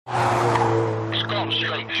come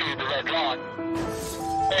straight through the red line.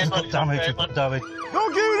 You've got damage, you've got damage. Go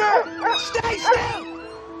unit! Stay still!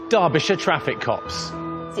 Derbyshire traffic cops.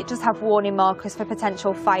 It does have warning markers for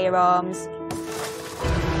potential firearms.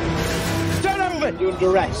 Turn over! You're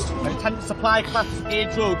under arrest. Intent to supply class A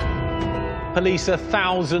drug. Police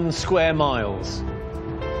 1,000 square miles.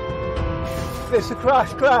 It's a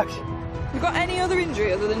crash. You got any other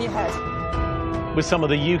injury other than your head? With some of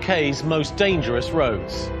the UK's most dangerous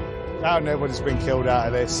roads. How nobody's been killed out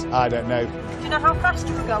of this, I don't know. Do you know how fast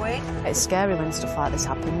you were going? It's scary when stuff like this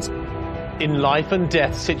happens. In life and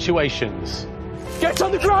death situations. Get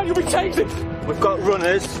on the ground, you'll be taken! We've got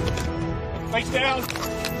runners. Face down!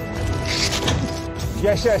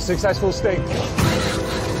 Yes, successful sting.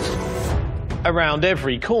 Around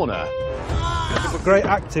every corner. Great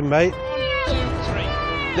acting, mate.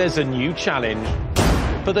 There's a new challenge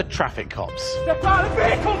for the traffic cops. Step out of the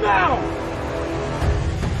vehicle now!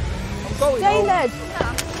 I'm going Stay home. there.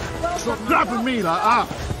 Stop grabbing me like that.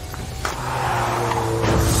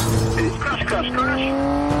 Crash.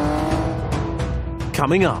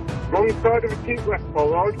 Coming up. Wrong side of the Keep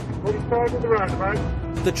Westport Road, wrong side of the roundabout.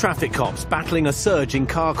 The traffic cops battling a surge in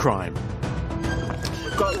car crime.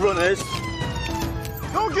 We've got runners.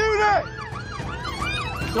 Go unit!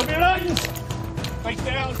 Drop your hands! Face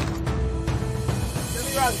down!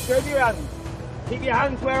 Turn your hands. Keep your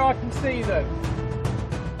hands where I can see them.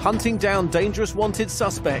 Hunting down dangerous wanted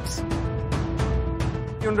suspects.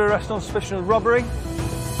 You're under arrest on suspicion of robbery.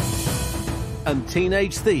 And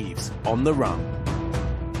teenage thieves on the run.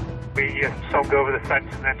 We sogged over the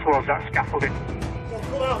fence and then towards that scaffolding.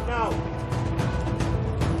 Come out now.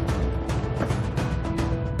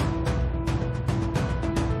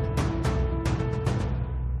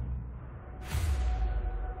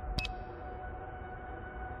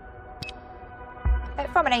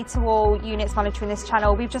 From an 8 to all units monitoring this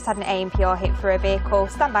channel, we've just had an ANPR hit for a vehicle.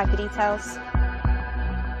 Stand by for details.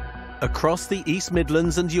 Across the East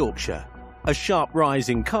Midlands and Yorkshire, a sharp rise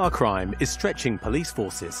in car crime is stretching police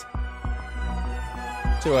forces.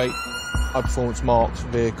 2-8, high performance marked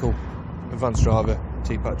vehicle, advanced driver,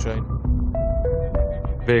 TPAT train.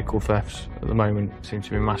 Vehicle thefts at the moment seem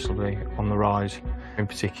to be massively on the rise. In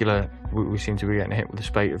particular, we seem to be getting hit with a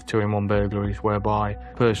spate of 2-in-1 burglaries whereby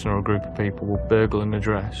a person or a group of people will burgle an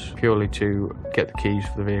address purely to get the keys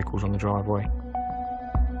for the vehicles on the driveway.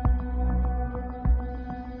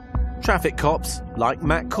 Traffic cops, like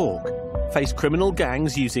Matt Cork, face criminal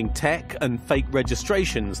gangs using tech and fake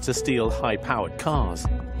registrations to steal high-powered cars.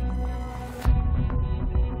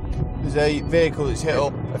 There's a vehicle that's hit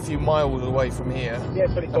up a few miles away from here,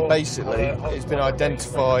 and basically it's been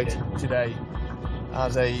identified today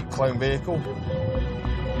as a clone vehicle.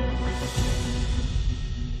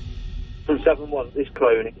 From 7-1, this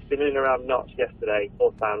clone, it's been in and around Notts yesterday,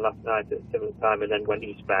 northbound last night at a similar time, and then went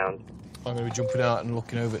eastbound. I'm going to be jumping out and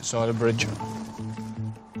looking over the side of the bridge.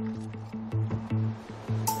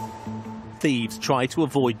 Thieves try to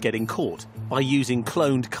avoid getting caught by using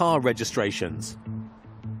cloned car registrations,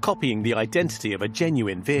 copying the identity of a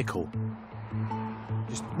genuine vehicle.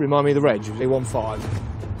 Just remind me of the reg, was it 15?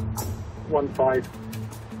 15.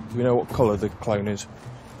 Do we know what colour the clone is?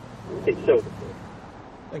 It's silver.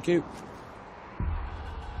 Thank you.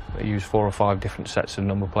 They use 4 or 5 different sets of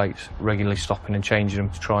number plates, regularly stopping and changing them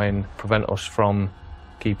to try and prevent us from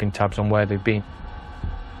keeping tabs on where they've been.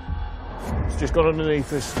 It's just got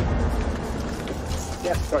underneath us.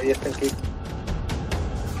 Yeah, got you, thank you.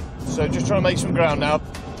 So just trying to make some ground now.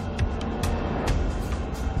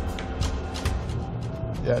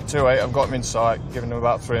 Yeah, 2-8, I've got him in sight, giving him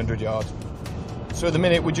about 300 yards. So at the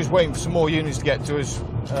minute we're just waiting for some more units to get to us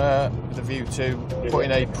with a view to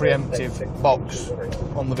putting a preemptive box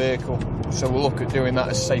on the vehicle. So we'll look at doing that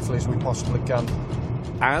as safely as we possibly can.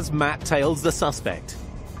 As Matt tails the suspect,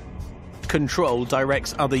 Control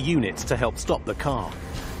directs other units to help stop the car.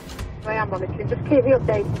 I am monitoring. Just keep me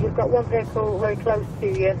updated. You've got one vehicle very close to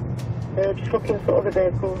you. Just looking for other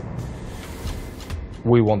vehicles.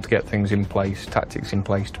 We want to get things in place, tactics in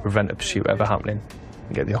place to prevent a pursuit ever happening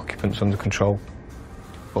and get the occupants under control.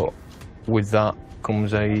 But with that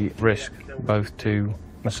comes a risk both to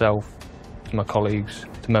myself, to my colleagues,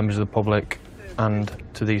 to members of the public and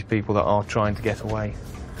to these people that are trying to get away.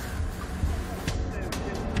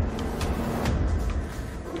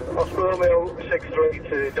 Romeo 63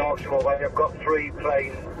 to Darkshire Way. I've got 3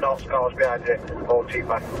 plain North cars behind you, all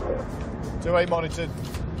T-back. 2-8 monitored.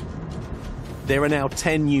 There are now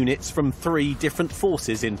 10 units from 3 different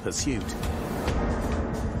forces in pursuit.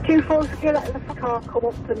 2-4, if you let the car come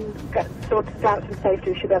up and get sorted out some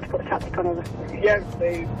safety, we should be able to put a tactic on over. Yeah,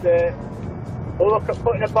 the We'll look at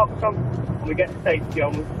putting a box on and we get safety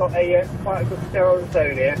on. We've got a quite a good sterile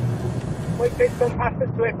zone here. Wait till it's gone past the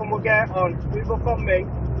slip and we'll get on. Move up on me.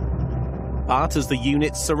 But as the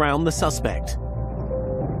units surround the suspect,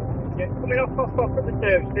 Yeah, coming off at the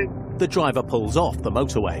services. the driver pulls off the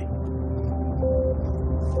motorway.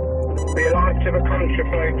 Be alive to the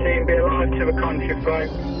contraflow, team. Be alive to the contraflow.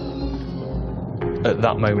 At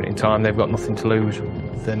that moment in time, they've got nothing to lose.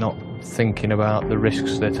 They're not thinking about the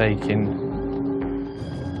risks they're taking.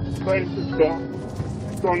 Place to stop.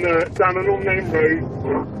 It's on down an unnamed road.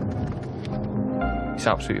 It's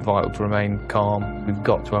absolutely vital to remain calm. We've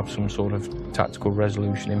got to have some sort of tactical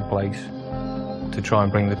resolution in place to try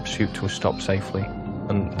and bring the pursuit to a stop safely.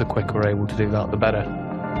 And the quicker we're able to do that, the better.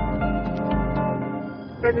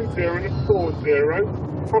 70 and a 40.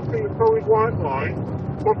 Crossing the solid white line.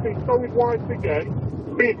 Crossing solid white again.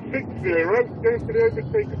 Speed 60. Going for the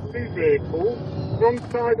overtake of 2 vehicles. Wrong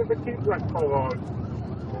side of the keep left collage.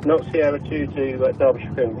 Not Sierra 2 to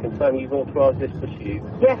Derbyshire Film, confirm you've authorised this pursuit.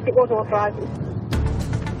 Yes, it was authorised.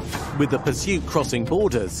 With the pursuit crossing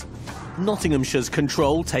borders, Nottinghamshire's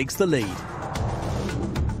control takes the lead.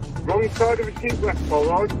 Wrong side of the keep left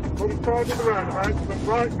collage. Wrong side of the roundabout.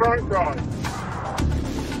 Right.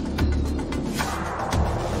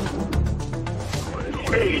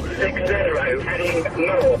 Speed 60, heading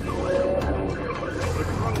north.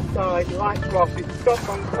 Wrong side, lights are off. It's stop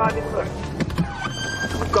on the side of the left.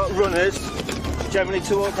 We've got runners, generally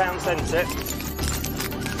toward town centre.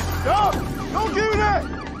 Stop! Don't do that!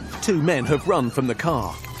 2 men have run from the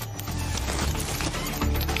car. Go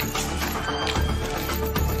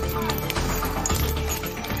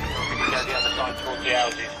the other side towards the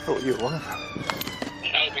houses. Thought you were.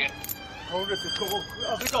 Albion.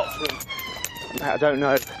 Have we got through? I don't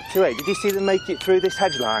know. 28, did you see them make it through this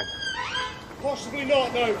hedge line? Possibly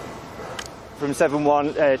not, no. From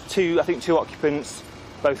 7-1, I think two occupants,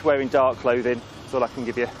 both wearing dark clothing. That's all I can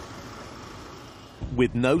give you.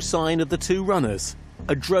 With no sign of the 2 runners,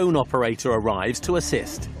 a drone operator arrives to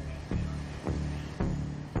assist.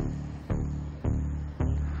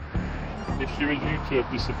 Issue and U2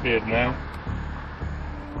 have disappeared now.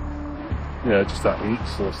 Yeah, just that heat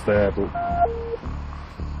source there, but...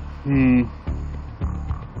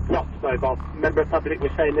 Not mobile. Member of public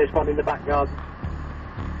was saying there's one in the back garden.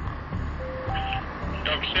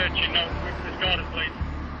 Dog searching, no, this garden, please.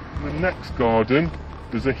 In the next garden,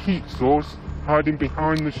 there's a heat source hiding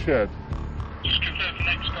behind the shed. Just confirm the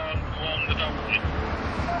next garden along the dog.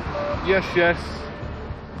 Yes.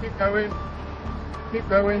 Keep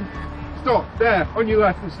going. Stop, there, on your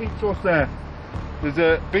left, there's heat source there. There's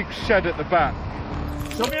a big shed at the back.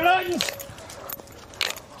 Show me your hands!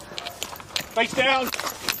 Face down!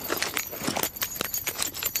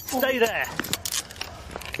 Stay there.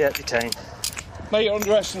 Yeah, detained. Mate, you're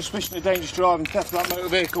under arrest on suspicion of dangerous driving, theft of that motor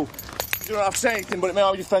vehicle. You don't have to say anything, but it may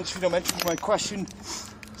have your offence if you don't mention my question.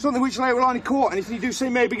 Something which later will in court. Anything you do say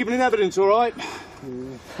may be given in evidence, all right?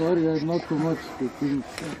 Sorry, I'm not too much speaking.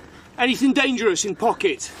 Anything dangerous in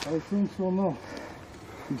pocket? I think so, no.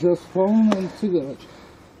 Just phone and cigarette.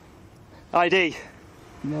 ID?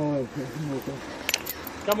 No, I have no.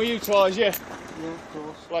 Can we utilise you? Yeah, of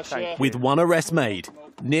course. Bless you. With 1 arrest made,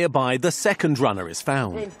 nearby the 2nd runner is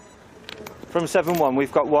found. From 7-1,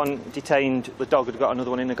 we've got 1 detained. The dog had got another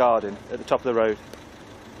one in the garden at the top of the road.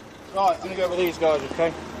 Right, I'm going to go with these guys,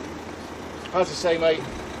 OK? As I say, mate,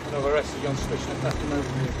 I've arrested you on suspicion of theft of motor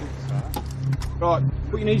vehicle. Right,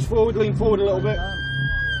 put your knees forward, lean forward a little bit.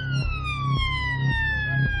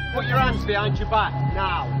 Put your hands behind your back,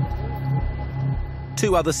 now.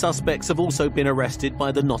 2 other suspects have also been arrested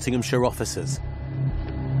by the Nottinghamshire officers.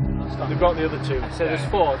 They've got the other 2. So there's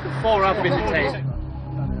 4. The 4 have been detained.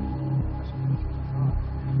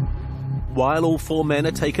 While all 4 men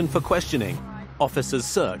are taken for questioning, officers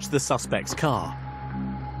search the suspect's car.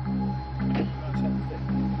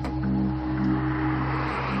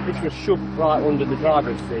 This was shoved right under the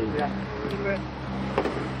driver's seat.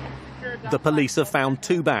 The police have found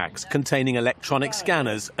 2 bags containing electronic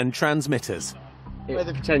scanners and transmitters. It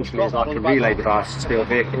potentially is like a relay device to steal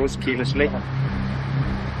vehicles keylessly.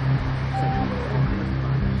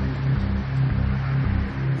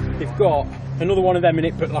 They've got another one of them in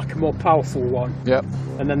it, but like a more powerful one. Yep.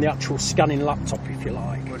 And then the actual scanning laptop, if you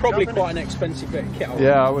like. Probably quite an expensive bit of kit.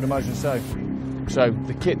 Yeah, I would imagine so. So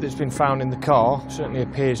the kit that's been found in the car certainly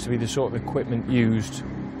appears to be the sort of equipment used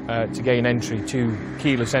to gain entry to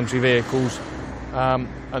keyless entry vehicles.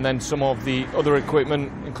 And then some of the other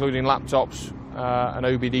equipment, including laptops and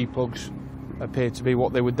OBD plugs, appear to be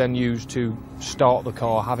what they would then use to start the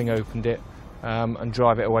car, having opened it, and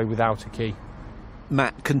drive it away without a key.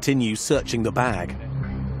 Matt continues searching the bag.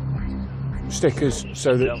 stickers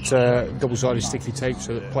so that double-sided sticky tape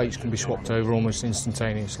so that plates can be swapped over almost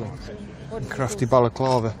instantaneously. Crafty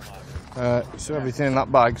balaclava. So everything in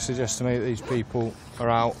that bag suggests to me that these people are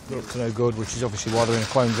out, they're up to no good, which is obviously why they're in a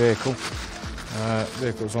cloned vehicle.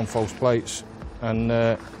 Vehicles on false plates, and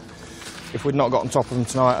if we'd not got on top of them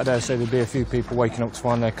tonight, I dare say there'd be a few people waking up to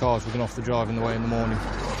find their cars were off the driving the way in the morning.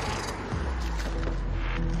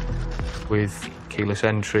 With keyless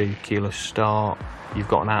entry, keyless start, you've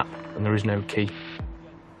got an app and there is no key.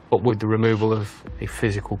 But with the removal of a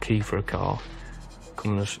physical key for a car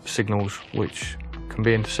comes signals which can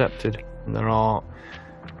be intercepted, and there are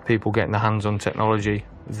people getting their hands on technology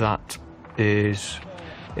that is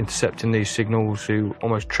intercepting these signals who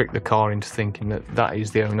almost trick the car into thinking that that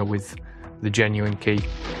is the owner with the genuine key.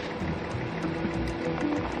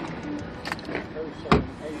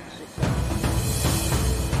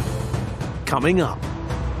 Coming up.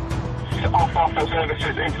 Off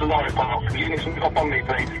services into the lorry park. Units move up on me,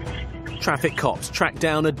 please. Traffic cops track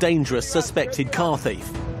down a dangerous suspected car thief.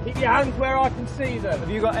 Keep your hands where I can see them. Have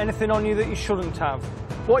you got anything on you that you shouldn't have?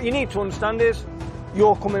 What you need to understand is,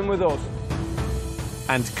 you're coming with us.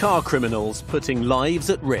 And car criminals putting lives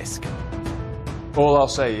at risk. All I'll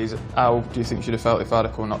say is, how do you think you'd have felt if I'd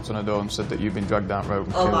have come and knocked on a door and said that you've been dragged down road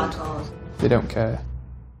and killed? My God. They don't care.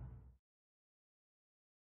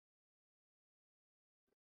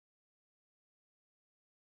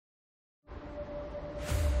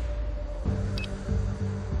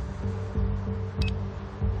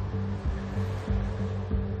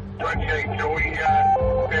 Can we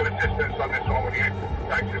give assistance on this one with you?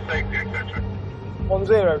 Thanks for safety, etc.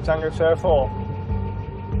 10 Tango Sierra 4.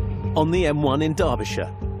 On the M1 in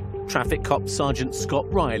Derbyshire, traffic cop Sergeant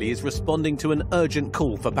Scott Riley is responding to an urgent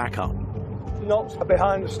call for backup. Not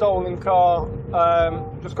behind a stolen car,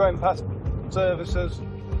 just going past services.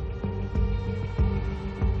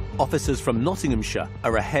 Officers from Nottinghamshire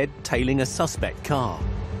are ahead tailing a suspect car.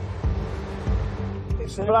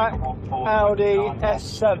 It's a black Audi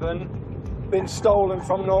S7, been stolen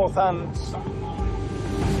from Northants.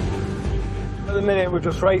 At the minute we're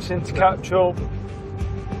just racing to catch up.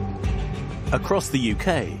 Across the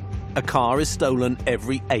UK, a car is stolen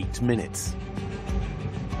every 8 minutes.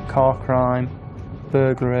 Car crime,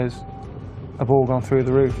 burglaries have all gone through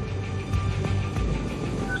the roof.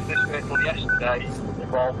 This vehicle yesterday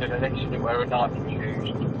involved in an incident where a knife was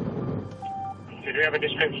used. Did we have a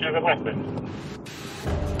description of the weapon?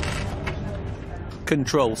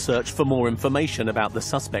 Control search for more information about the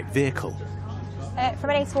suspect vehicle.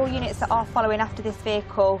 From any small units that are following after this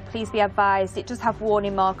vehicle, please be advised it does have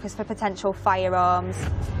warning markers for potential firearms.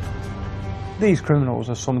 These criminals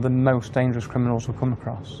are some of the most dangerous criminals we've come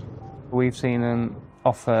across. We've seen them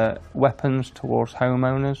offer weapons towards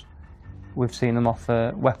homeowners. We've seen them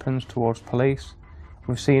offer weapons towards police.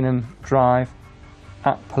 We've seen them drive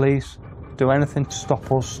at police, do anything to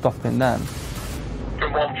stop us stopping them.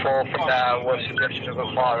 From 1-4 from now, was suggestion of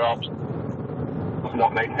a firearms. I've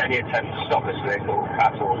not made any attempt to stop this vehicle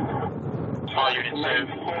at all. Fire Unit 2,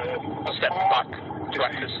 I'll step back to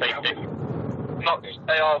act as safety. Not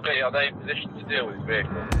ARB, are they in position to deal with this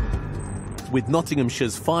vehicle? With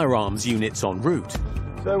Nottinghamshire's firearms units en route.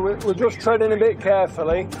 So we're just treading a bit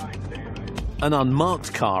carefully. An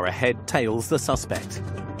unmarked car ahead tails the suspect.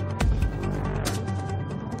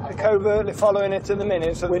 They're covertly following it at the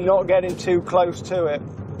minute, so we're not getting too close to it.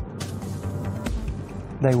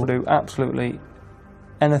 They will do absolutely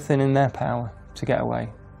anything in their power to get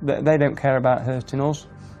away. They don't care about hurting us.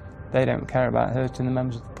 They don't care about hurting the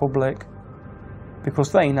members of the public,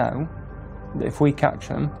 because they know that if we catch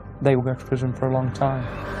them, they will go to prison for a long time.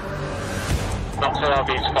 Not so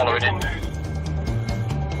obvious following it.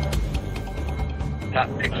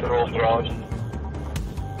 Tactics are authorised.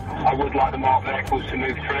 I would like the marked vehicles to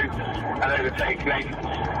move through and overtake me.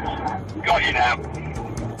 Got you now.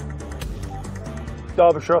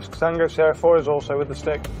 Derbyshire Oscar Tango Sierra 4 is also with the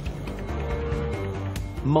stick.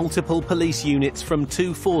 Multiple police units from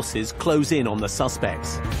 2 forces close in on the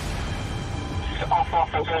suspects.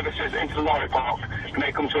 Off services into the lorry park.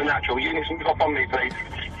 May come to a natural. Units move up on me, please.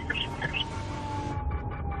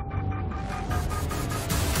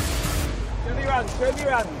 Show me your hands.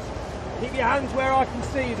 Keep your hands where I can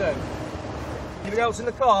see them. Anything else in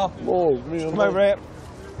the car? Oh, come over here.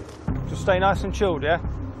 Just stay nice and chilled, yeah?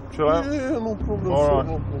 Chill out. Yeah, no problem. All right.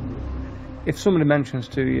 No problem. If somebody mentions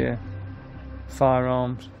to you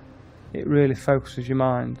firearms, it really focuses your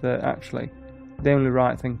mind that actually the only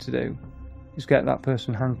right thing to do is get that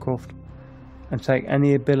person handcuffed and take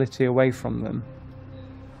any ability away from them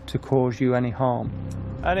to cause you any harm.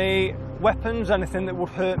 Any weapons, anything that would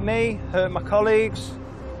hurt me, hurt my colleagues?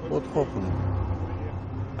 What happened?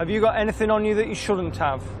 Have you got anything on you that you shouldn't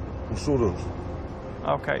have? I shouldn't.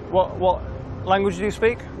 Okay. What language do you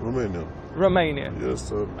speak? Romanian. Romanian? Yes,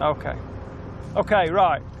 sir. Okay. Okay,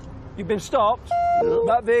 right. You've been stopped. Yeah.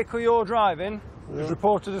 That vehicle you're driving is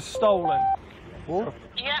reported as stolen. What?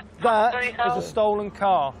 Yeah. That is a stolen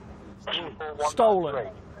car. Stolen.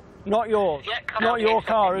 Not yours. Not your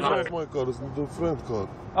car, is It's it? my car, it's the friend car.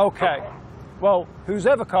 Okay. Well,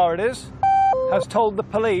 whosever car it is has told the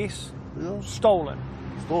police stolen.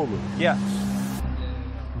 Stolen? Yes.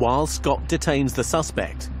 While Scott detains the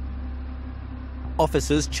suspect,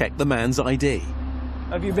 officers check the man's ID.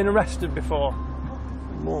 Have you been arrested before?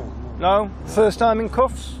 No. No? First time in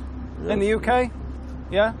cuffs? In the UK?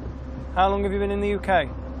 Yeah? How long have you been in the UK? I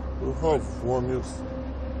have 1 year.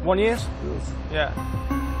 1 year? Yes. Yeah.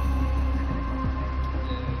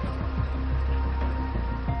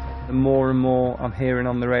 The more and more I'm hearing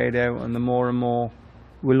on the radio and the more and more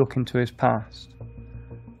we look into his past,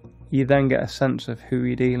 you then get a sense of who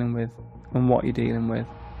you're dealing with and what you're dealing with.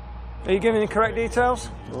 Are you giving the correct details?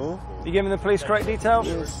 Huh? Are you giving the police correct details?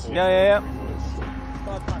 Yes. Yeah.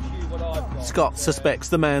 Scott suspects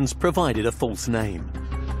the man's provided a false name.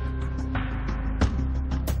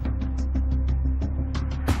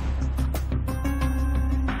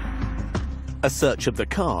 A search of the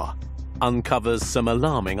car uncovers some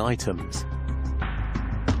alarming items.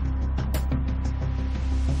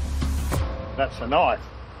 That's a knife.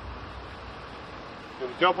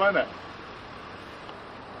 Good job, wasn't it?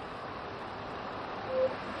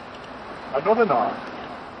 Another knife.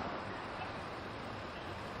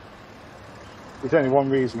 There's only one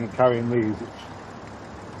reason for carrying these, it's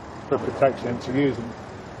for protection and to use them.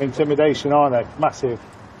 Intimidation, aren't they? Massive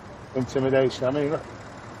intimidation. I mean, look.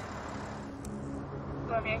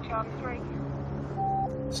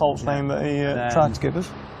 False name that he tried to give us.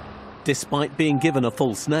 Despite being given a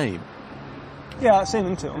false name, Yeah, I've seen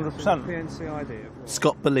him too, 100%.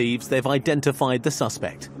 Scott believes they've identified the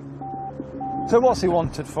suspect. So what's he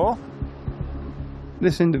wanted for?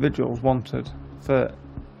 This individual's wanted for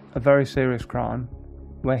a very serious crime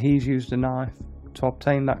where he's used a knife to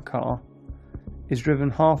obtain that car, is driven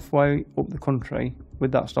halfway up the country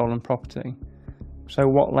with that stolen property. So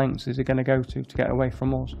what lengths is he going to go to get away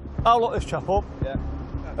from us? I'll lock this chap up.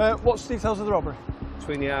 Yeah. What's the details of the robbery?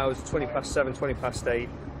 Between the hours 7:20,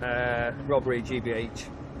 8, robbery, GBH.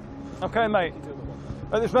 Okay, mate.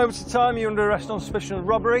 At this moment in time, you're under arrest on suspicion of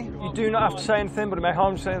robbery. You do not have to say anything, but it may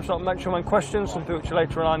harm you to say something mentioned when questioned, something which you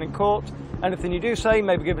later rely in court. Anything you do say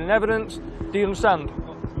may be given in evidence. Do you understand?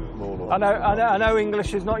 No. I know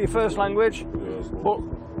English is not your first language, Yes, no. but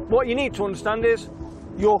what you need to understand is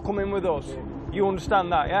you're coming with us. You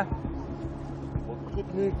understand that, yeah?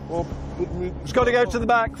 Put me up, put me... It's got to go to the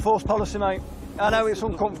back, force policy, mate. I know it's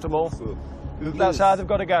uncomfortable. That's how they've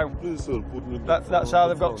got to go. Please, sir, put me... That's how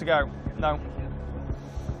they've got to go. No.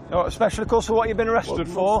 No, especially, of course, for what you've been arrested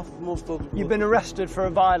for. You've been arrested for a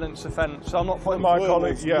violence offence, so I'm not putting my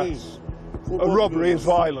colleague... Yes. A robbery is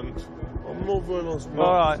violent. I'm not violent.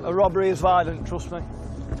 All right, a robbery is violent, trust me.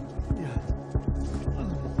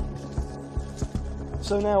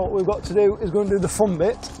 So now what we've got to do is go and do the fun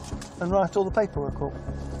bit and write all the paperwork up.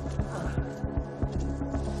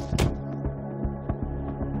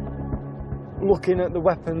 Looking at the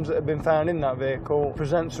weapons that have been found in that vehicle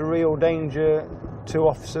presents a real danger to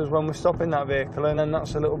officers when we stop in that vehicle, and then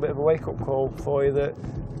that's a little bit of a wake-up call for you that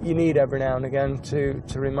you need every now and again to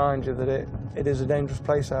remind you that it is a dangerous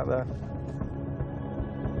place out there.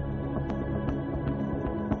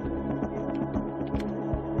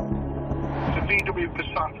 VW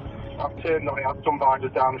Passat. I've turned on it, I've done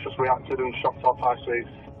binders down, it's just reacted and shot off high speed.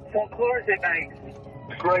 What colour is it, mate?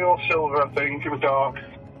 Grey or silver, I think, it was dark.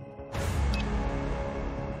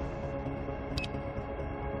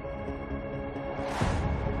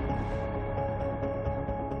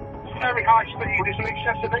 Very high speed, it's in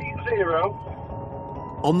excess of 80.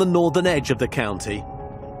 On the northern edge of the county,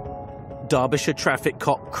 Derbyshire traffic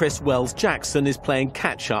cop Chris Wells-Jackson is playing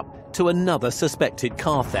catch-up to another suspected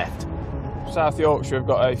car theft. South Yorkshire have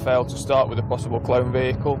got a fail to start with a possible clone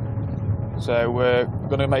vehicle, so we're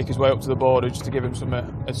going to make his way up to the border just to give him some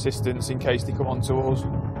assistance in case they come on to us.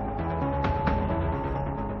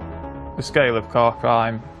 The scale of car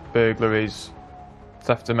crime, burglaries,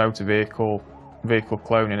 theft of motor vehicle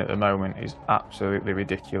cloning at the moment is absolutely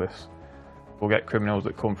ridiculous. We'll get criminals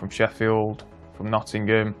that come from Sheffield, from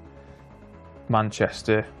Nottingham,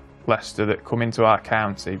 Manchester, Leicester that come into our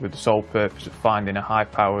county with the sole purpose of finding a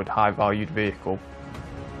high-powered, high-valued vehicle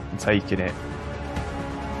and taking it.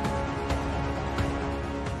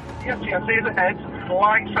 Yes, I see the head,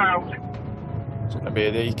 lights out. It's going to be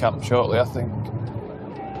a decamp shortly, I think.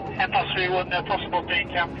 S13E01, possible being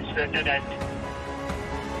campus dead end.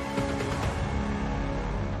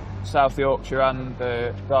 South Yorkshire and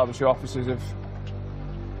Derbyshire officers have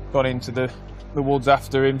gone into the woods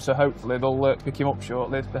after him, so hopefully they'll pick him up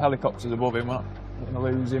shortly. The helicopter's above him, we're not going to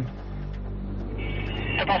lose him.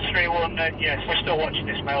 S13E01, yes, we're still watching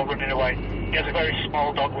this male running away. He has a very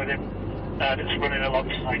small dog with him that's running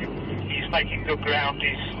alongside him. He's making good ground,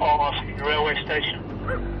 he's almost at the railway station.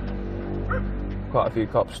 Quite a few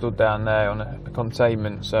cops stood down there on a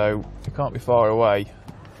containment, so he can't be far away.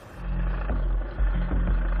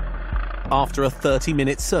 After a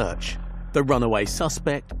 30-minute search, the runaway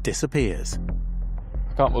suspect disappears.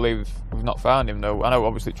 I can't believe we've not found him though. I know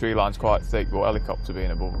obviously tree line's quite thick, but helicopter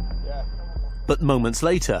being above him. Yeah. But moments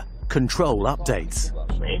later, control updates.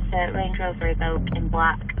 It's a Range Rover Evoque in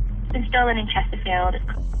black. It's been stolen in Chesterfield.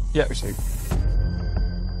 Yeah, received.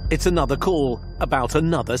 It's another call about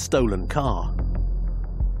another stolen car.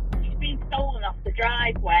 It's been stolen off the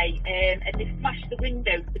driveway and they smashed the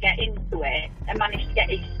windows to get into it and managed to get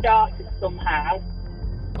it started somehow.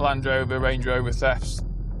 Land Rover, Range Rover thefts,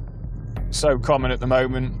 so common at the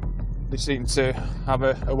moment. They seem to have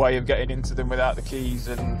a way of getting into them without the keys,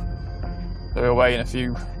 and they're away in a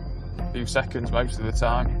few seconds most of the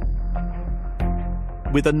time.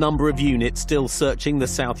 With a number of units still searching the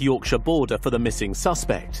South Yorkshire border for the missing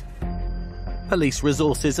suspect, police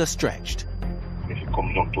resources are stretched. If it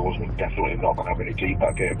comes up to us, we're definitely not going to have any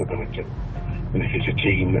feedback capability. And if it's a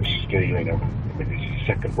team that's stealing them, I mean, this is the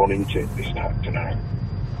second one into it this night tonight.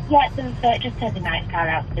 Yeah, there's just a night car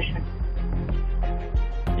out position.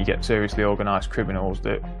 You get seriously organised criminals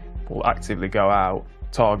that will actively go out,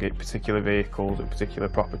 target particular vehicles at particular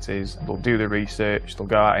properties. They'll do the research, they'll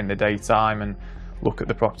go out in the daytime and look at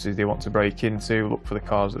the properties they want to break into, look for the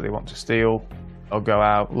cars that they want to steal. They'll go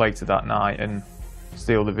out later that night and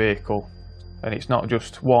steal the vehicle. And it's not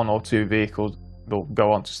just one or two vehicles, they'll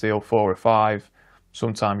go on to steal 4 or 5.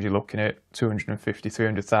 Sometimes you're looking at £250,000,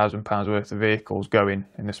 £300,000 worth of vehicles going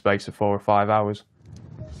in the space of 4 or 5 hours.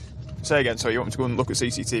 Say again, sorry, you want me to go and look at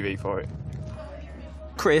CCTV for it?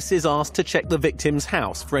 Chris is asked to check the victim's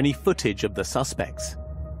house for any footage of the suspects.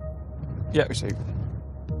 Yeah, received.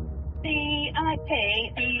 The IP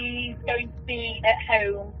is going to be at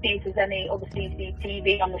home, see if there's any other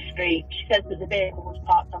CCTV on the street. She says that the vehicle was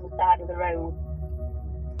parked on the side of the road.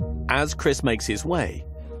 As Chris makes his way,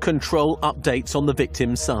 control updates on the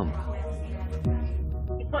victim's son.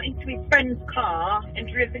 He got into his friend's car and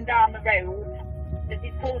driven down the road. As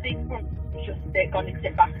he pulled in front, just gone to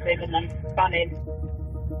sit back of him and then spun in.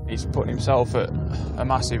 He's putting himself at a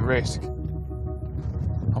massive risk.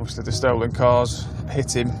 Obviously the stolen cars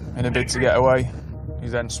hit him in a bid to get away.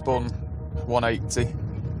 He's then spun 180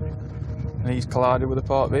 and he's collided with a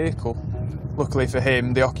parked vehicle. Luckily for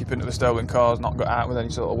him, the occupant of the stolen car has not got out with any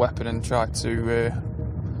sort of weapon and tried to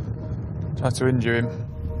injure him.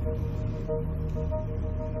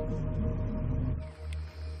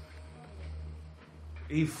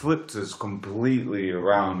 He flipped us completely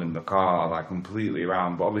around in the car, like completely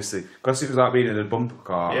around. But obviously, because it was like being in a bumper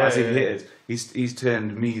car, as he hit us, he's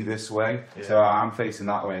turned me this way, so I'm facing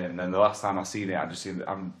that way. And then the last time I seen it, I just seen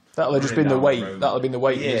that'll have just been the weight. That'll have been the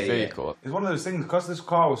weight of his vehicle. It's one of those things, because this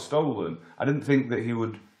car was stolen. I didn't think that he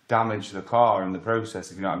would damage the car in the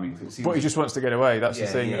process, if you know what I mean. But he just wants to get away, that's the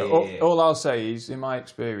thing. All I'll say is, in my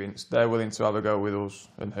experience, they're willing to have a go with us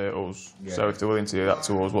and hurt us. So if they're willing to do that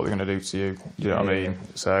to us, what they're going to do to you, you know what I mean?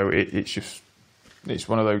 So it's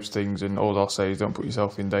one of those things, and all I'll say is don't put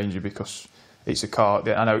yourself in danger, because it's a car.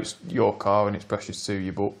 I know it's your car and it's precious to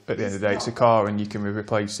you, but at the end of the day, it's a car and you can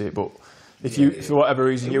replace it. But if you, for whatever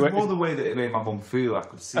reason, it was more the way that it made my mum feel. I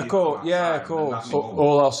could see. Of course, of course.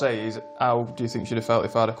 All I'll say is, how do you think she'd have felt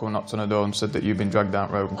if I'd have come and knocked on her door and said that you've been dragged down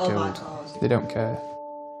the road and killed? They don't care.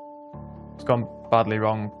 It's gone badly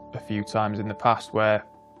wrong a few times in the past, where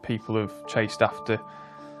people have chased after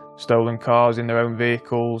stolen cars in their own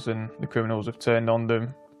vehicles, and the criminals have turned on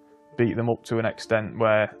them, beat them up to an extent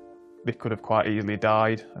where they could have quite easily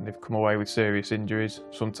died, and they've come away with serious injuries,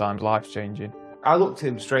 sometimes life-changing. I looked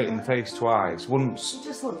him straight in the face twice. Once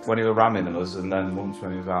when he was ramming us, and then once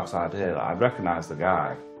when he was outside here. I recognised the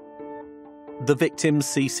guy. The victim's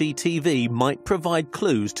CCTV might provide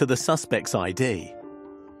clues to the suspect's ID.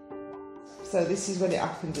 So this is when it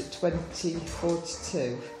happened at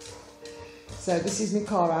 20:42. So this is my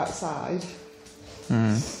car outside.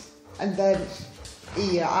 And then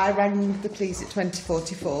here, I rang the police at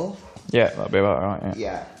 20:44. Yeah, that'd be about right,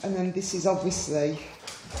 Yeah, and then this is obviously...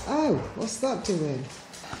 Oh, what's that doing?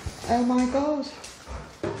 Oh my God.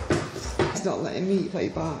 It's not letting me play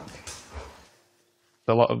back.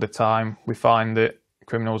 A lot of the time we find that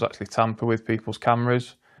criminals actually tamper with people's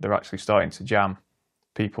cameras. they're actually starting to jam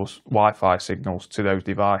people's Wi-Fi signals to those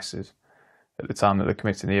devices at the time that they're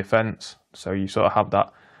committing the offence. So you sort of have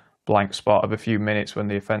that blank spot of a few minutes when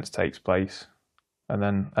the offence takes place, and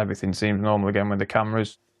then everything seems normal again with the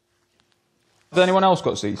cameras. Has anyone else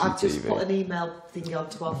got CCTV? I've just put an email thing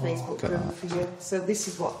onto our Facebook group for you. So this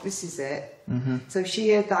is it. So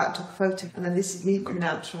she heard that and took a photo, and then this is me coming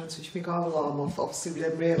out trying to switch my car alarm off, obviously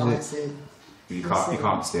then realising. You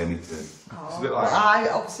can't see anything. It's a bit like, I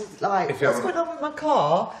obviously what's going on with my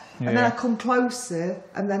car? Yeah. And then I come closer,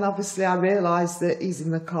 and then obviously I realised that he's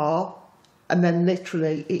in the car, and then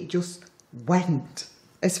literally it just went.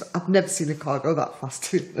 I've never seen a car go that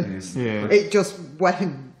fast. It just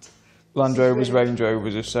went. Land Rovers, Range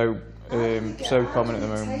Rovers are so common at the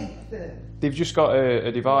moment. They've just got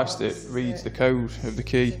a device that reads the code of the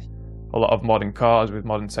key. A lot of modern cars with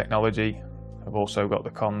modern technology have also got the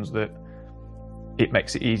cons that it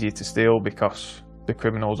makes it easier to steal, because the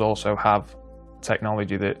criminals also have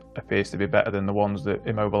technology that appears to be better than the ones that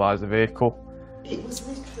immobilise the vehicle. It was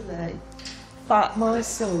literally, but my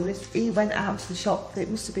son, he went out to the shop. It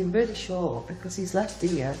must have been really short because he's left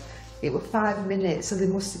here. It was 5 minutes, so they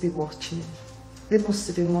must have been watching. They must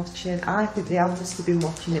have been watching. I think they must have been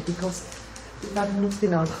watching it because they've had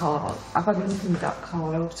nothing on heart. I've had nothing with that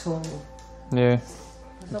car at all. Yeah.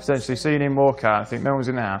 Potentially seen him walk out. I think no one's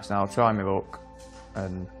in the house now. I'll try my luck.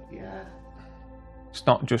 And it's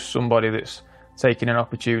not just somebody that's taking an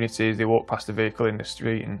opportunity as they walk past the vehicle in the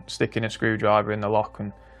street and sticking a screwdriver in the lock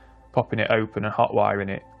and popping it open and hot wiring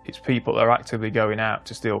it. It's people that are actively going out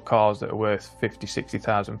to steal cars that are worth £50,000,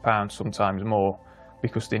 £60,000, sometimes more,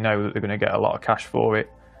 because they know that they're going to get a lot of cash for it.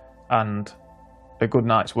 And a good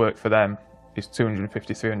night's work for them is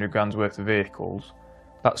 250, 300 grand's worth of vehicles.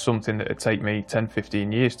 That's something that would take me 10,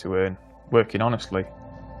 15 years to earn, working honestly.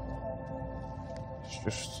 It's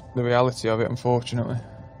just the reality of it, unfortunately.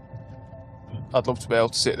 I'd love to be able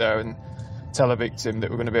to sit there and tell a victim that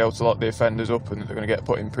we're going to be able to lock the offenders up and that they're going to get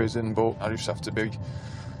put in prison, but I just have to be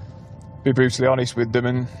brutally honest with them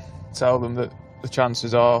and tell them that the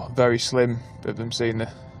chances are very slim of them seeing the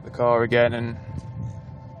car again, and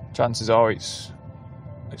chances are it's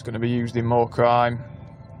going to be used in more crime,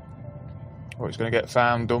 or it's going to get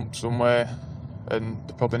found dumped somewhere, and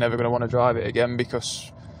they're probably never going to want to drive it again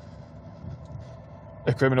because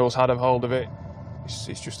the criminals had a hold of it.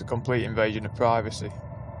 It's just a complete invasion of privacy.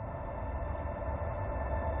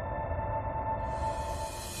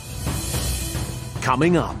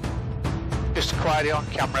 Coming up. Just quietly on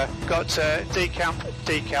camera. Got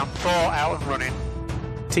decamp, 4 out and running.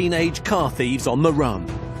 Teenage car thieves on the run.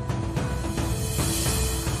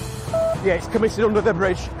 Yeah, it's committed under the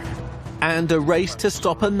bridge. And a race to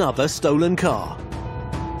stop another stolen car.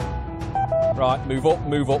 Right, move up,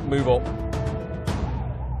 move up, move up.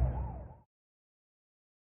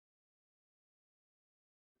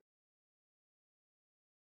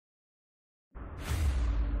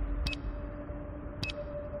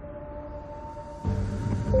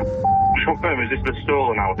 Confirm, is this the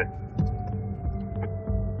stolen Audi?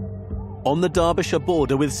 On the Derbyshire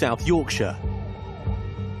border with South Yorkshire.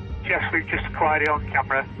 Yes, we've just quietly on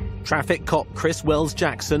camera. Traffic cop Chris Wells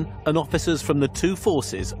Jackson and officers from the two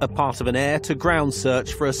forces are part of an air-to-ground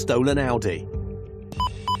search for a stolen Audi.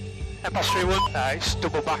 S13E01, nice,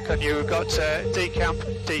 double back on you. We've got decamp,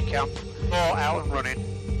 4 out and running.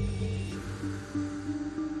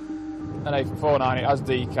 An A449, it has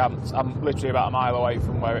decamped. I'm literally about a mile away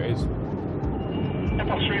from where it is.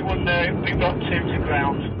 S13E01, we've got 2 to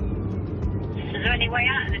ground. Is there any way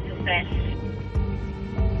out of this offence?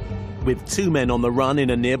 With 2 men on the run in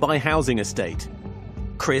a nearby housing estate,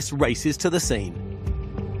 Chris races to the scene.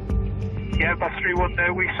 Yeah,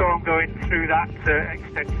 S13E01, we saw him going through that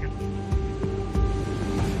extension.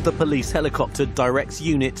 The police helicopter directs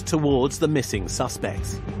unit towards the missing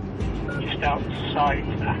suspects. Just outside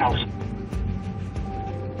the house.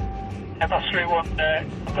 S13E01,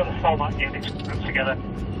 I've got the format units put together.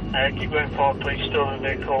 Keep going forward, please. Stolen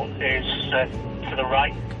vehicle is to the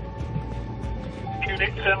right.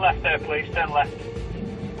 Unit, turn left there, please. Turn left.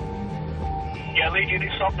 Yeah, lead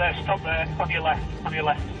unit, stop there, on your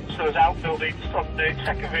left, So there's outbuildings on the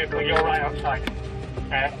second vehicle, you're right outside.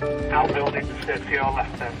 Outbuildings to your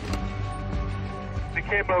left there. They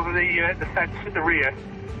came over the fence at the rear,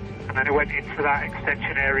 and then it went into that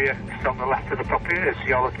extension area just on the left of the property as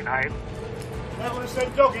you're looking at it. I want to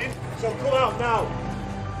send dog in, so come out now.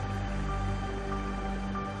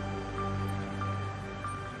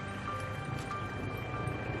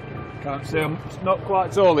 Can't see, I'm not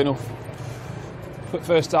quite tall enough. But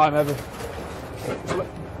first time ever.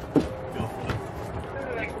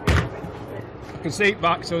 can see it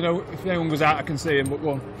back, so I know if anyone goes out, I can see him. But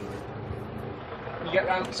go on. You get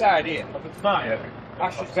round the side here.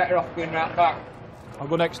 Ash's better off going round back. I'll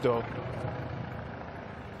go next door.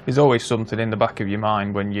 There's always something in the back of your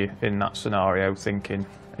mind when you're in that scenario, thinking,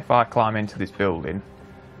 if I climb into this building,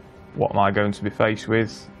 what am I going to be faced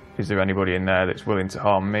with? Is there anybody in there that's willing to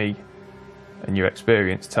harm me? And your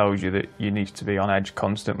experience tells you that you need to be on edge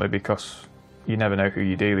constantly because you never know who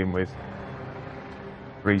you're dealing with.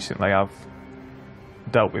 Recently I've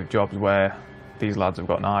dealt with jobs where these lads have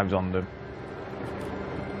got knives on them.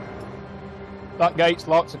 That gate's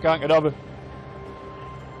locked, I can't get over.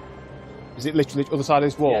 Is it literally the other side of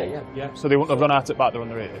this wall? Yeah. So they wouldn't have run out at the back, they're on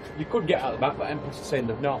the rear? You could get out the back, but M-Plus is saying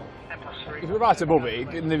they've not. If we're right above it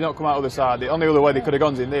and they've not come out the other side, the only other way they could have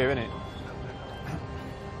gone is in there, isn't it?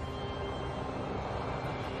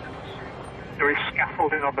 There is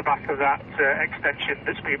scaffolding on the back of that extension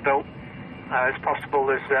that's been built. It's possible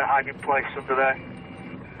there's a hiding place under there.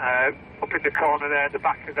 Up in the corner there, the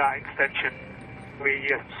back of that extension,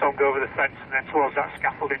 we swung over the fence and then towards that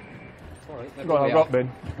scaffolding. Go on, I've got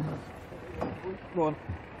bin. Go on,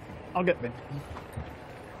 I'll get bin.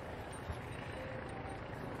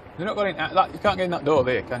 You're not going in that, you can't get in that door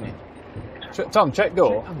there, can you? Tom, check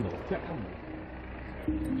door.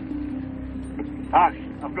 Ash,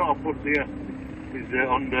 I've got a foot here. Is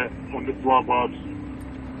on the floorboards.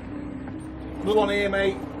 Another one here,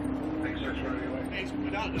 mate.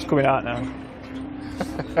 It's coming out now.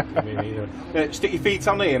 Me neither. Stick your feet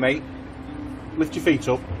on here, mate. Lift your feet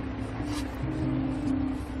up.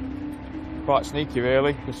 Quite sneaky,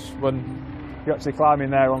 really, because when you actually climb in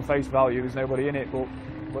there on face value, there's nobody in it, but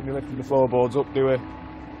when they lifted the floorboards up, they were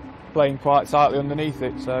playing quite tightly underneath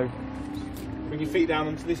it, so... Bring your feet down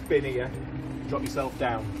onto this bin here, drop yourself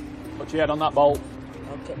down. Put your head on that bolt.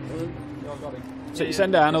 Set your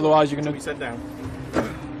send down, otherwise you're going to... Set down.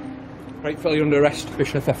 Right, fellow, you're under arrest.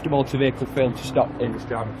 Suspicion of theft of motor vehicle failing to stop in this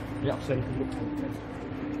driver. Yeah, I'll say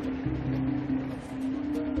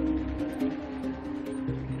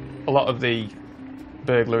A lot of the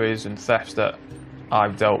burglaries and thefts that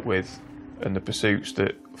I've dealt with and the pursuits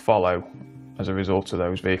that follow as a result of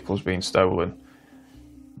those vehicles being stolen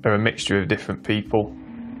are a mixture of different people.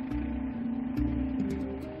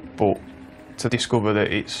 But to discover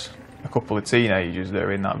that it's a couple of teenagers that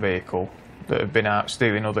are in that vehicle that have been out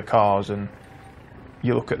stealing other cars, and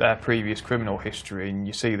you look at their previous criminal history and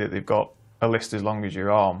you see that they've got a list as long as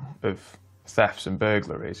your arm of thefts and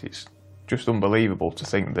burglaries, it's just unbelievable to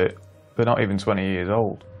think that they're not even 20 years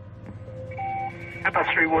old.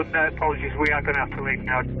 S13E01, apologies, we are going to have to leave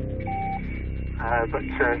now. But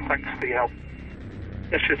thanks for your help.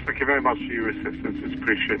 Yes, thank you very much for your assistance, it's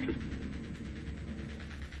appreciated.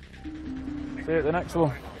 See you at the next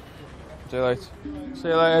one. See you later. See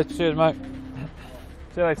you later. Cheers, mate.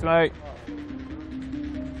 See you later, mate.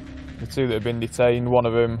 The two that have been detained, one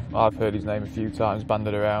of them, I've heard his name a few times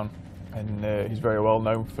banded around, and he's very well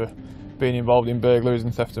known for being involved in burglaries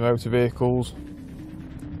and theft of motor vehicles.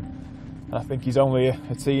 And I think he's only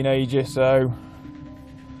a teenager, so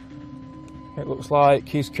it looks like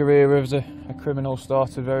his career as a criminal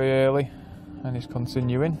started very early and is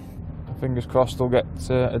continuing. Fingers crossed he'll get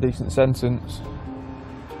a decent sentence.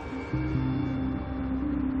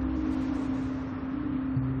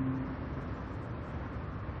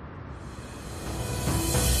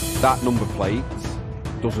 That number plate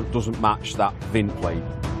doesn't match that VIN plate.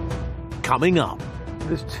 Coming up.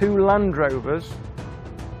 There's two Land Rovers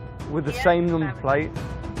with the same number plate.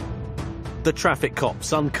 The traffic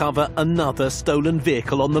cops uncover another stolen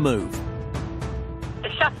vehicle on the move. The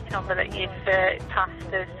chassis number that you've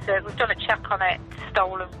passed is, we've done a check on it,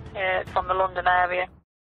 stolen from the London area.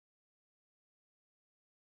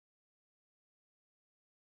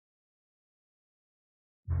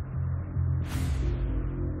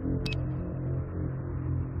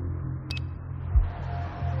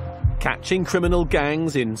 Catching criminal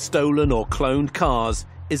gangs in stolen or cloned cars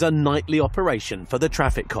is a nightly operation for the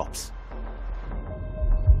traffic cops.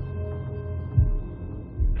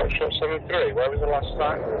 Shot 73, where was the last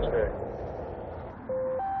time it was here?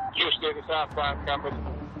 Just near the southbound campus.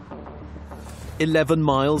 11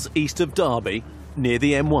 miles east of Derby, near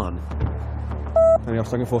the M1. Any off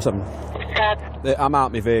 747? I'm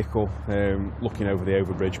out my vehicle, looking over the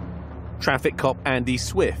overbridge. Traffic cop Andy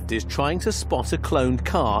Swift is trying to spot a cloned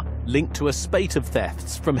car linked to a spate of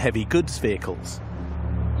thefts from heavy goods vehicles.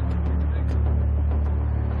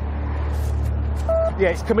 Yeah,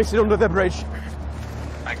 it's committed under the bridge.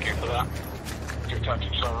 Thank you for that. Your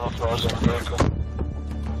tactics are authorised on the vehicle.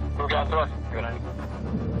 We'll get out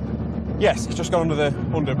Yes, it's just gone under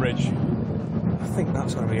the bridge. I think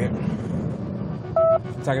that's going to be it.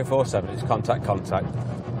 Tango 47, it's contact.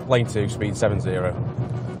 Lane 2, speed 70. Yes,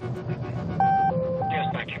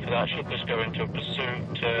 thank you for that. Should this go into a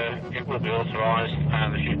pursuit, it will be authorised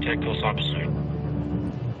and they should take course on pursuit.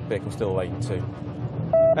 Vehicle still lane 2.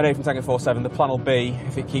 And from Tango 47, the plan will be,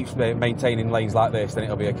 if it keeps maintaining lanes like this, then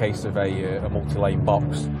it'll be a case of a multi-lane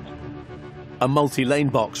box. A multi-lane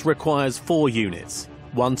box requires 4 units,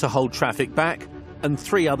 1 to hold traffic back and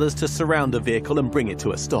 3 others to surround a vehicle and bring it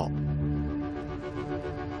to a stop.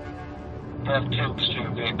 We have 2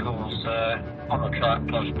 pursuit vehicles on the track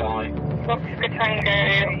close by. Foxtrot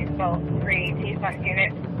Tango, well, 3 T-Max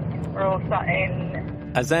units. We're all sat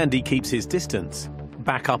in. As Andy keeps his distance,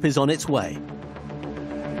 backup is on its way.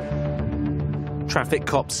 Traffic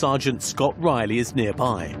cop Sergeant Scott Riley is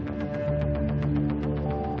nearby.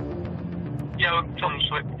 Yeah, Tom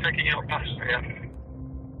Swift, taking out past here.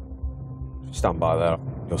 Stand by there,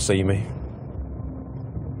 you'll see me.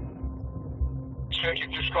 Sir,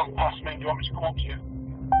 you've just gone past me. Do you want me to come up to you?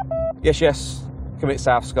 Yes. Commit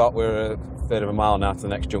south, Scott. We're a third of a mile now to the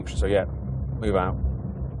next junction, so yeah, move out.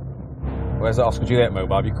 Where's the Oscar Juliet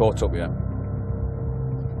mobile? Have you caught up yet?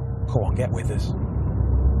 Come on, get with us.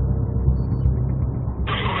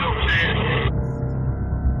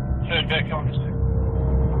 Third vehicle on this.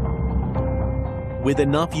 With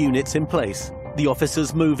enough units in place, the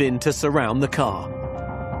officers move in to surround the car.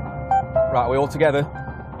 Right, we all together?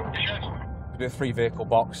 We'll do a 3-vehicle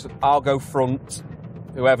box. I'll go front,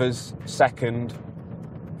 whoever's second,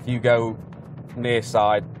 if you go near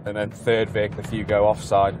side, and then 3rd vehicle if you go off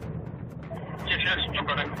side. Yes, you've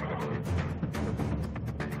got it.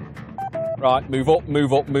 Right, move up.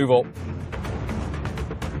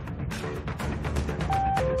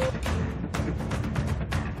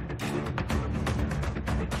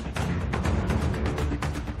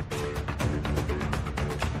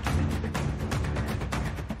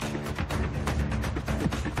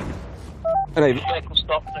 Vehicle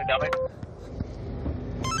stop, no damage.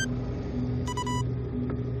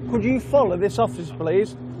 Could you follow this officer,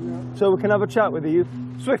 please? Yeah. So we can have a chat with you.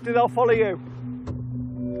 Swifty, they'll follow you.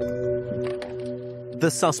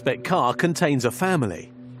 The suspect car contains a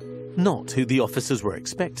family, not who the officers were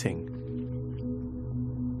expecting.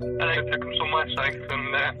 Take them somewhere safe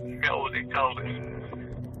and get all the details.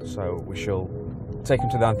 So we shall take them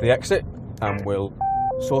to the exit and we'll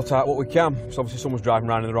sort out what we can. So obviously someone's driving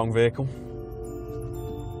around in the wrong vehicle.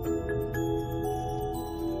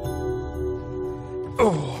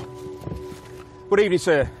 Oh. Good evening,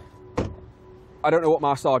 sir. I don't know what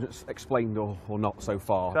my sergeant's explained or not so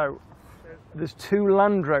far. So, there's 2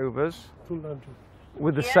 Land Rovers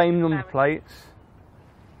with the same number plates.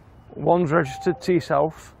 One's registered to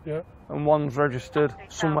yourself, and one's registered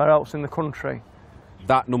somewhere else in the country.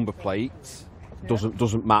 That number plate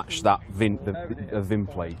doesn't match that VIN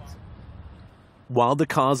plate. While the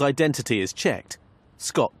car's identity is checked,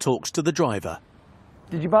 Scott talks to the driver.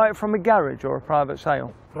 Did you buy it from a garage or a private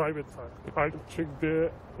sale? Private sale. I checked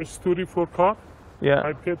the S13E01 car. Yeah.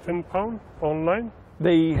 I paid £10 online.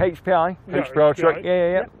 The HPI? Yeah, HPI check.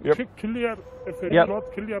 Yeah. Yep. Check clear. If it's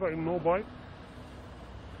not clear, I no buy.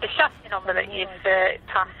 The chassis number that you've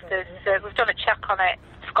passed is, we've done a check on it.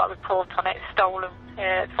 It's got a report on it, stolen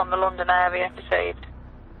from the London area, received.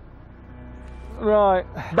 Right.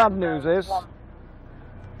 Bad news is,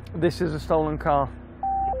 this is a stolen car.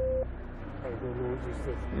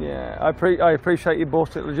 Yeah, I appreciate you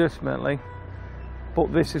bought it legitimately,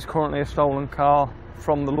 but this is currently a stolen car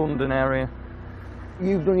from the London area.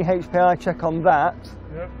 You've done your HPI check on that,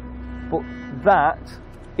 but that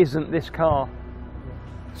isn't this car.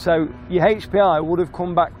 So your HPI would have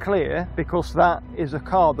come back clear because that is a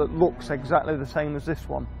car that looks exactly the same as this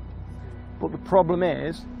one. But the problem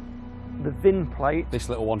is the VIN plate, this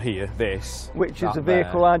little one here, which is a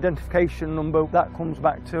vehicle identification number, that comes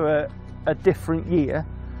back to a different year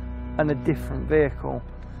and a different vehicle.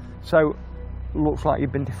 So looks like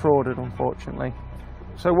you've been defrauded, unfortunately.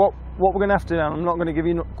 So what we're going to have to do, and I'm not going to give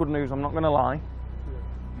you good news, I'm not going to lie,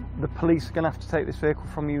 the police are going to have to take this vehicle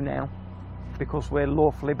from you now because we're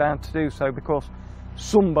lawfully bound to do so, because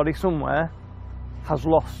somebody somewhere has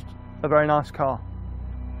lost a very nice car.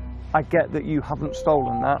 I get that you haven't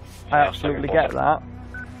stolen that, I absolutely get that,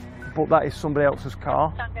 but that is somebody else's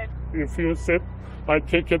car. If you said I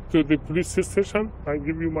take it to the police station, I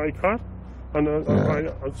give you my car, and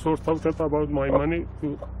I sort out about my money.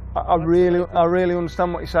 I really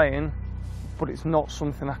understand what you're saying, but it's not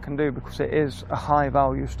something I can do because it is a high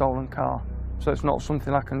value stolen car. So it's not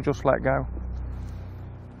something I can just let go.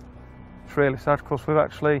 It's really sad because we've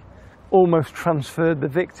actually almost transferred the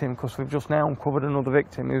victim, because we've just now uncovered another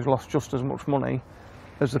victim who's lost just as much money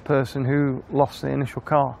as the person who lost the initial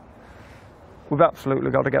car. we've absolutely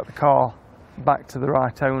got to get the car back to the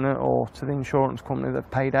right owner or to the insurance company that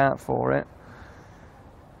paid out for it.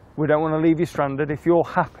 We don't want to leave you stranded. If you're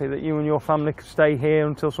happy that you and your family can stay here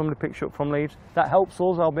until somebody picks you up from Leeds, that helps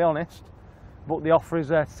us, I'll be honest. But the offer is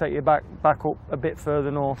there to take you back up a bit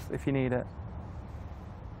further north if you need it.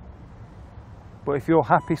 But if you're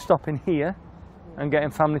happy stopping here and getting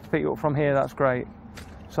family to pick you up from here, that's great.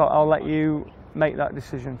 So I'll let you make that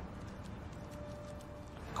decision.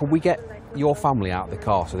 Can we get your family out of the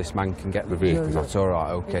car so this man can get the vehicle? Yeah. That's all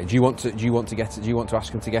right. Okay. Do you want to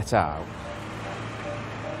ask him to get out?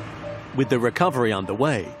 With the recovery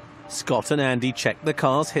underway, Scott and Andy checked the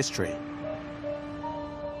car's history.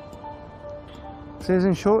 So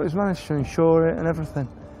he's managed to insure it and everything.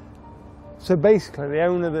 So basically, the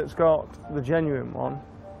owner that's got the genuine one,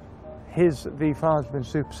 his V5 has been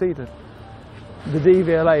superseded. The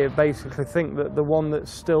DVLA basically think that the one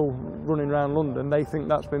that's still running around London, they think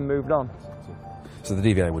that's been moved on. So the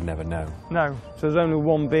DVLA would never know? No. So there's only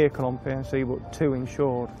one vehicle on PNC, but 2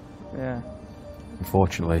 insured. Yeah.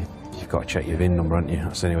 Unfortunately, you've got to check your VIN number, haven't you?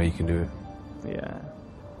 That's the only way you can do it. Yeah.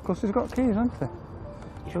 Of course, he's got keys, hasn't he?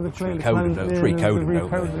 Yeah, so they're pre-coded,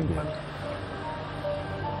 don't they? Yeah.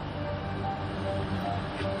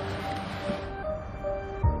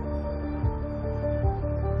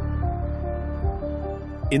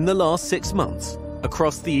 In the last 6 months,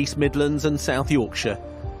 across the East Midlands and South Yorkshire,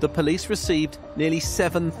 the police received nearly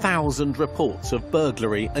 7,000 reports of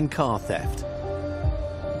burglary and car theft.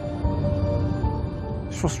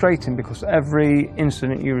 It's frustrating because every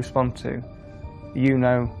incident you respond to, you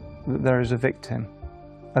know that there is a victim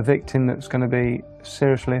that's going to be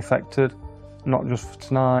seriously affected, not just for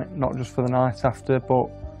tonight, not just for the night after, but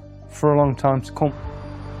for a long time to come.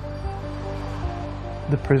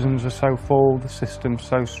 The prisons are so full, the system's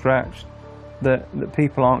so stretched, that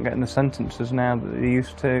people aren't getting the sentences now that they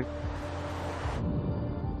used to.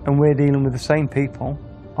 And we're dealing with the same people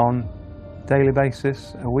on a daily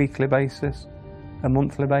basis, a weekly basis, a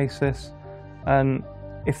monthly basis. And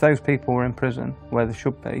if those people were in prison, where they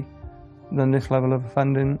should be, then this level of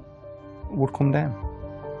offending would come down.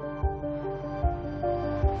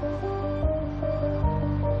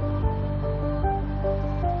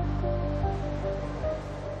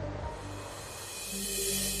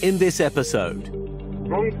 In this episode,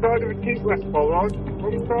 wrong side of the keep left bollard,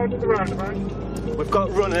 wrong side of the roundabout. We've got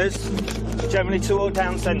runners, generally toward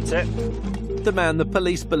town centre. the man the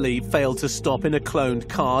police believe failed to stop in a cloned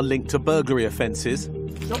car linked to burglary offences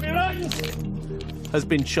Stop your hands! has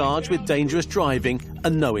been charged with dangerous driving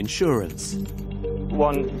and no insurance.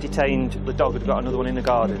 One detained, the dog had got another one in the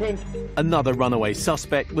garden. Another runaway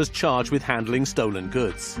suspect was charged with handling stolen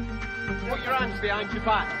goods. Put your hands behind your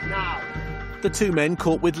back, now. The two men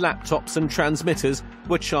caught with laptops and transmitters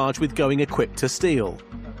were charged with going equipped to steal.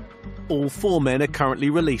 All four men are currently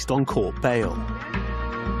released on court bail.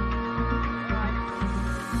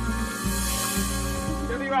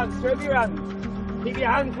 Show me your hands. Keep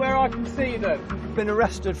your hands where I can see them. Been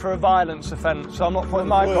arrested for a violence offence, so I'm not putting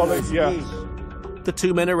my colleagues. The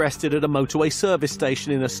two men arrested at a motorway service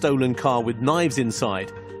station in a stolen car with knives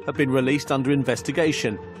inside have been released under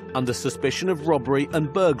investigation under suspicion of robbery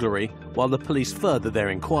and burglary while the police further their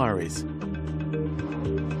inquiries.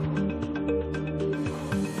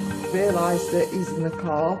 Realised that he's in the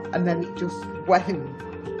car and then it just went.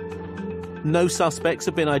 No suspects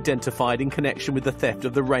have been identified in connection with the theft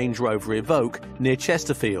of the Range Rover Evoque near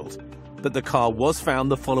Chesterfield, but the car was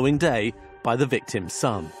found the following day by the victim's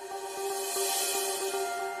son.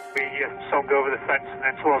 We saw him go over the fence and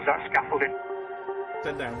then towards that scaffolding.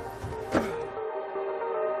 Sit down.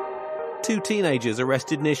 Two teenagers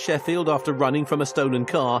arrested near Sheffield after running from a stolen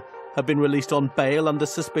car have been released on bail under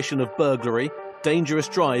suspicion of burglary, dangerous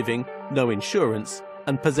driving, no insurance,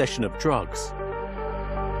 and possession of drugs.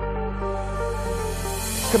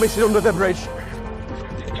 Committed under the bridge.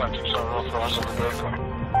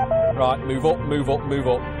 Right, move up, move up, move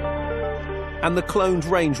up. And the cloned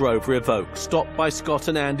Range Rover Evoque, stopped by Scott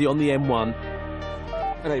and Andy on the M1,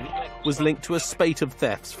 was linked to a spate of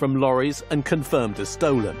thefts from lorries and confirmed as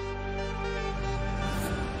stolen.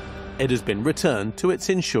 It has been returned to its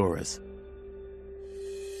insurers.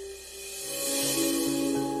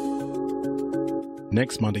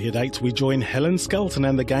 Next Monday at 8, we join Helen Skelton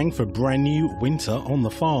and the gang for brand new Winter on the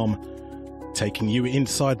Farm. Taking you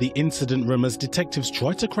inside the incident room as detectives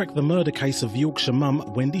try to crack the murder case of Yorkshire mum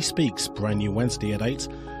Wendy Speaks, brand new Wednesday at 8.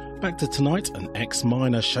 Back to tonight, an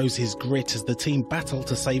ex-miner shows his grit as the team battle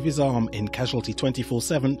to save his arm in Casualty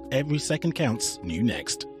 24/7. Every second counts. New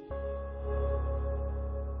next.